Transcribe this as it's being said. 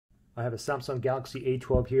I have a Samsung Galaxy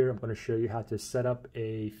A12 here. I'm going to show you how to set up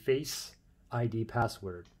a Face ID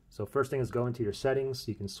password. So first thing is go into your settings.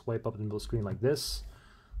 You can swipe up in the middle screen like this.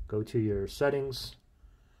 Go to your settings.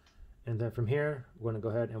 And then from here, we're going to go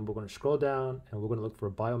ahead and we're going to scroll down and we're going to look for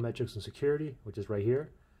biometrics and security, which is right here.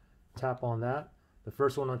 Tap on that. The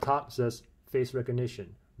first one on top says face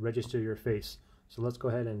recognition. Register your face. So let's go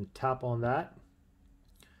ahead and tap on that.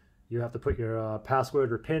 You have to put your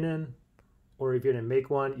password or PIN in, or if you didn't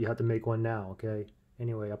make one, you have to make one now, okay?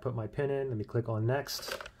 Anyway, I put my PIN in. Let me click on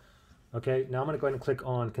next. Okay, now I'm going to go ahead and click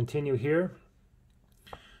on continue here.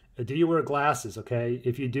 Do you wear glasses, okay?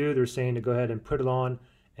 If you do, they're saying to go ahead and put it on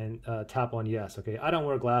and tap on yes, okay? I don't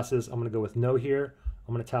wear glasses. I'm going to go with no here.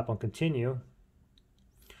 I'm going to tap on continue.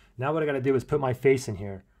 Now what I got to do is put my face in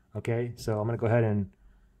here, okay? So I'm going to go ahead and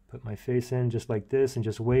put my face in just like this and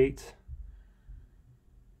just wait.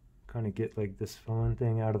 Kind of get like this phone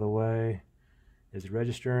thing out of the way. It's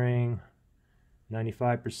registering.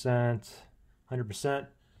 95%, 100%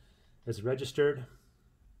 is registered.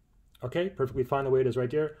 Okay, perfectly fine the way it is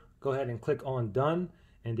right there. Go ahead and click on done,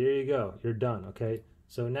 and there you go. You're done, okay?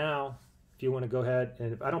 So now, if you want to go ahead,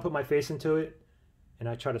 and if I don't put my face into it, and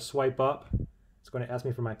I try to swipe up, it's going to ask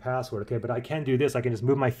me for my password, okay? But I can do this. I can just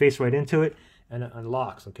move my face right into it, and it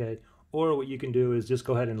unlocks, okay? Or what you can do is just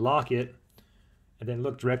go ahead and lock it, and then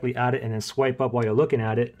look directly at it, and then swipe up while you're looking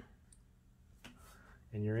at it,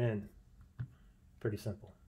 and you're in. Pretty simple.